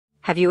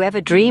Have you ever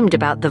dreamed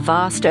about the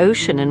vast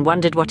ocean and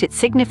wondered what it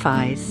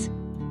signifies?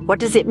 What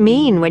does it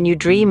mean when you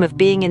dream of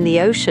being in the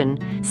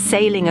ocean,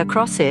 sailing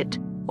across it,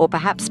 or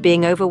perhaps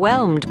being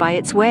overwhelmed by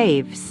its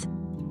waves?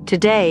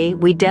 Today,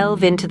 we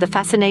delve into the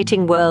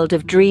fascinating world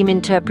of dream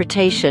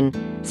interpretation,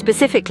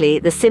 specifically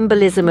the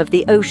symbolism of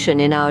the ocean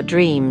in our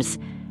dreams.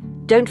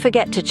 Don't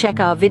forget to check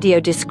our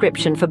video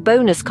description for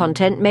bonus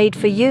content made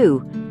for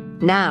you.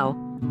 Now,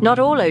 not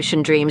all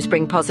ocean dreams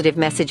bring positive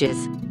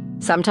messages.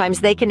 Sometimes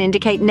they can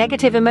indicate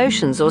negative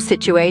emotions or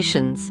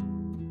situations.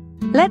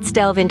 Let's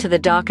delve into the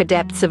darker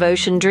depths of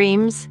ocean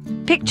dreams.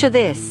 Picture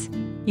this.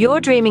 You're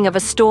dreaming of a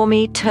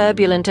stormy,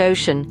 turbulent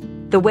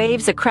ocean. The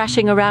waves are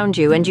crashing around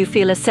you and you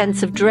feel a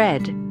sense of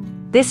dread.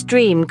 This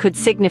dream could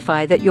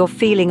signify that you're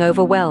feeling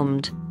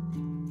overwhelmed.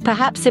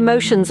 Perhaps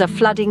emotions are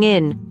flooding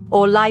in,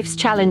 or life's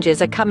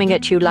challenges are coming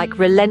at you like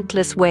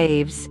relentless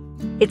waves.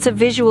 It's a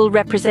visual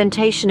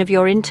representation of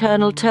your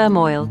internal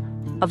turmoil,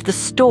 of the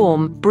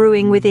storm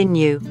brewing within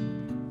you.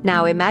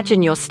 Now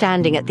imagine you're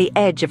standing at the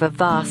edge of a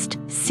vast,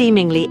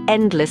 seemingly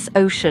endless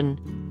ocean.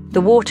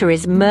 The water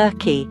is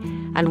murky,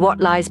 and what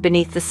lies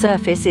beneath the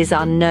surface is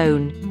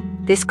unknown.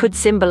 This could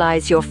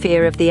symbolize your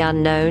fear of the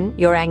unknown,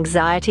 your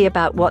anxiety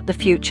about what the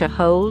future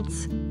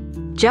holds.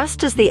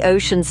 Just as the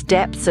ocean's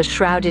depths are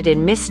shrouded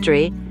in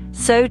mystery,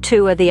 so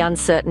too are the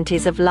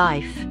uncertainties of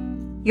life.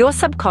 Your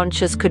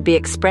subconscious could be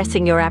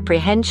expressing your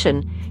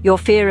apprehension, your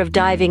fear of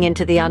diving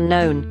into the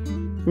unknown.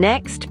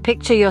 Next,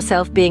 picture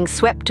yourself being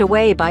swept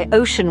away by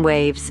ocean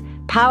waves,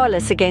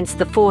 powerless against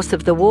the force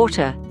of the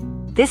water.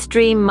 This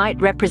dream might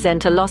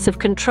represent a loss of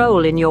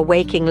control in your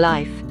waking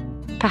life.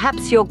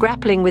 Perhaps you're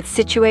grappling with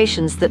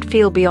situations that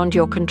feel beyond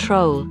your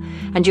control,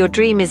 and your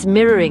dream is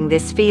mirroring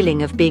this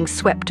feeling of being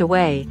swept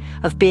away,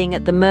 of being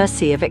at the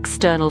mercy of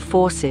external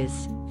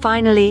forces.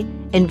 Finally,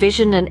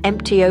 envision an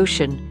empty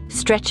ocean,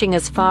 stretching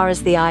as far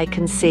as the eye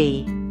can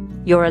see.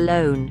 You're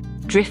alone,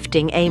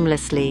 drifting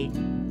aimlessly.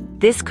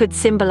 This could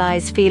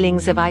symbolize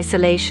feelings of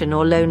isolation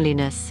or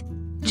loneliness.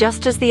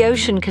 Just as the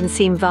ocean can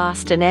seem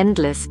vast and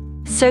endless,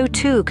 so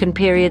too can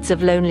periods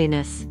of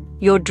loneliness.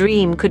 Your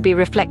dream could be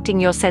reflecting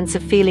your sense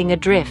of feeling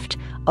adrift,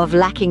 of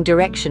lacking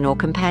direction or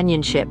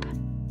companionship.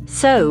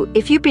 So,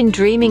 if you've been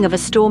dreaming of a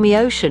stormy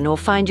ocean or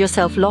find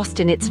yourself lost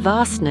in its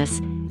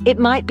vastness, it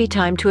might be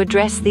time to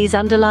address these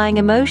underlying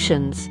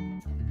emotions.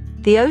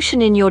 The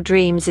ocean in your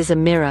dreams is a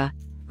mirror,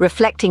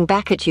 reflecting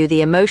back at you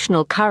the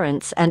emotional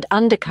currents and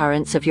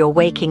undercurrents of your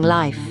waking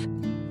life.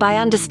 By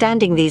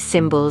understanding these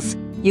symbols,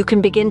 you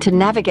can begin to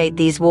navigate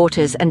these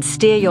waters and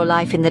steer your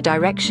life in the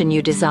direction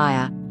you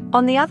desire.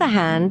 On the other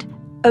hand,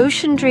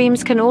 ocean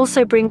dreams can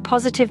also bring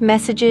positive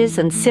messages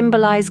and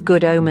symbolize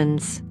good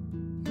omens.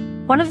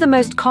 One of the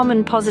most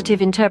common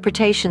positive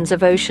interpretations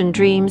of ocean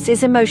dreams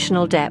is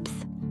emotional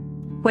depth.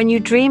 When you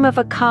dream of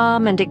a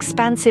calm and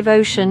expansive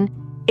ocean,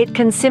 it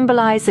can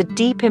symbolize a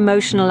deep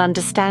emotional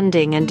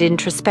understanding and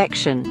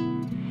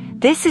introspection.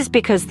 This is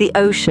because the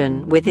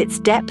ocean, with its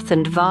depth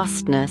and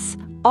vastness,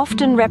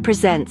 often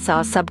represents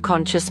our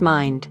subconscious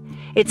mind.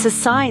 It's a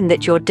sign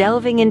that you're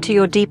delving into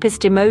your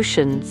deepest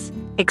emotions,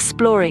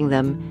 exploring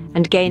them,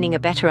 and gaining a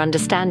better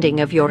understanding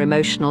of your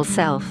emotional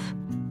self.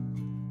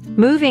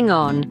 Moving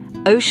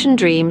on, ocean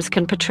dreams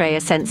can portray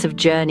a sense of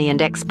journey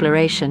and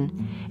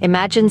exploration.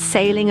 Imagine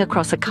sailing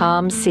across a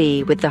calm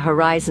sea with the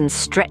horizon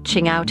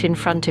stretching out in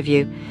front of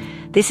you.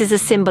 This is a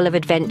symbol of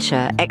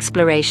adventure,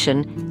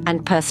 exploration,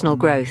 and personal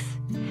growth.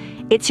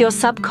 It's your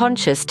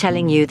subconscious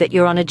telling you that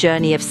you're on a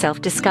journey of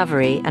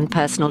self-discovery and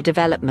personal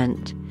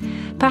development.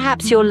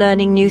 Perhaps you're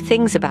learning new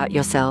things about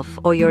yourself,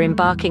 or you're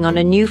embarking on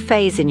a new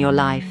phase in your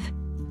life.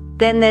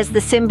 Then there's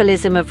the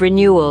symbolism of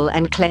renewal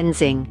and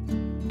cleansing.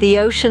 The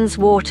ocean's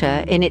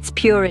water, in its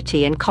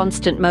purity and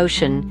constant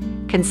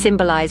motion, can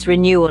symbolize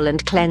renewal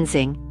and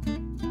cleansing.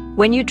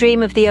 When you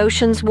dream of the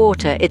ocean's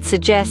water, it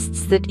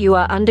suggests that you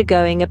are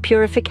undergoing a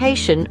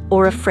purification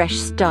or a fresh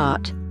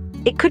start.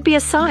 It could be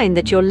a sign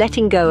that you're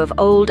letting go of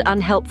old,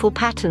 unhelpful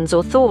patterns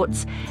or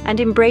thoughts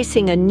and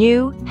embracing a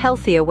new,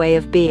 healthier way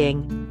of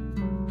being.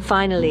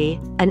 Finally,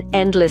 an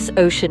endless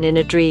ocean in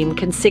a dream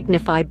can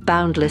signify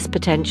boundless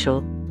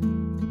potential.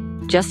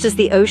 Just as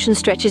the ocean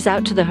stretches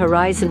out to the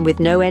horizon with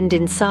no end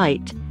in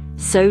sight,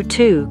 so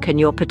too can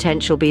your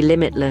potential be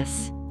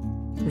limitless.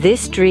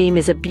 This dream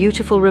is a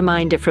beautiful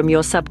reminder from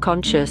your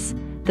subconscious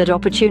that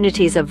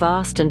opportunities are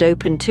vast and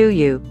open to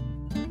you.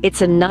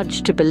 It's a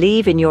nudge to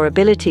believe in your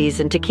abilities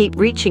and to keep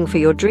reaching for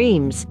your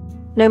dreams,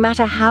 no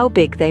matter how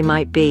big they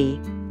might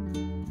be.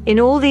 In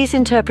all these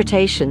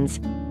interpretations,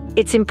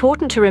 it's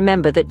important to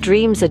remember that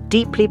dreams are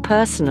deeply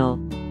personal.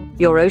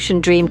 Your ocean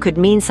dream could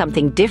mean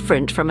something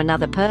different from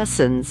another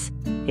person's.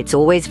 It's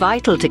always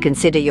vital to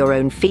consider your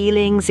own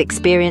feelings,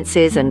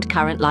 experiences, and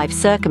current life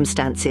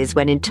circumstances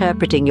when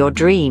interpreting your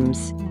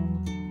dreams.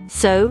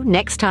 So,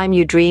 next time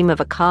you dream of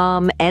a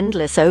calm,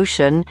 endless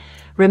ocean,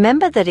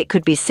 remember that it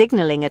could be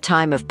signaling a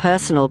time of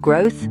personal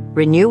growth,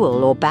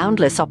 renewal, or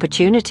boundless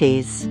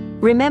opportunities.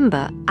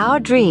 Remember, our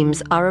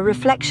dreams are a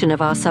reflection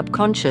of our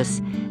subconscious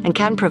and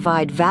can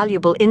provide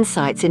valuable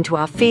insights into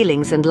our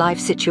feelings and life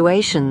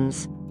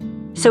situations.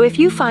 So if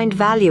you find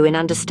value in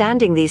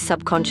understanding these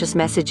subconscious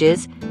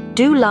messages,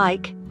 do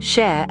like,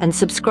 share, and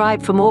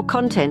subscribe for more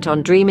content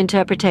on dream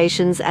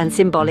interpretations and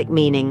symbolic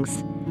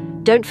meanings.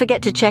 Don't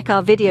forget to check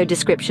our video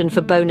description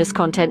for bonus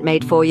content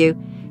made for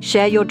you.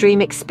 Share your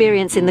dream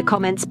experience in the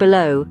comments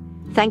below.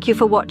 Thank you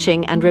for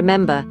watching, and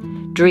remember,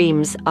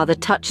 dreams are the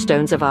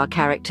touchstones of our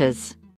characters.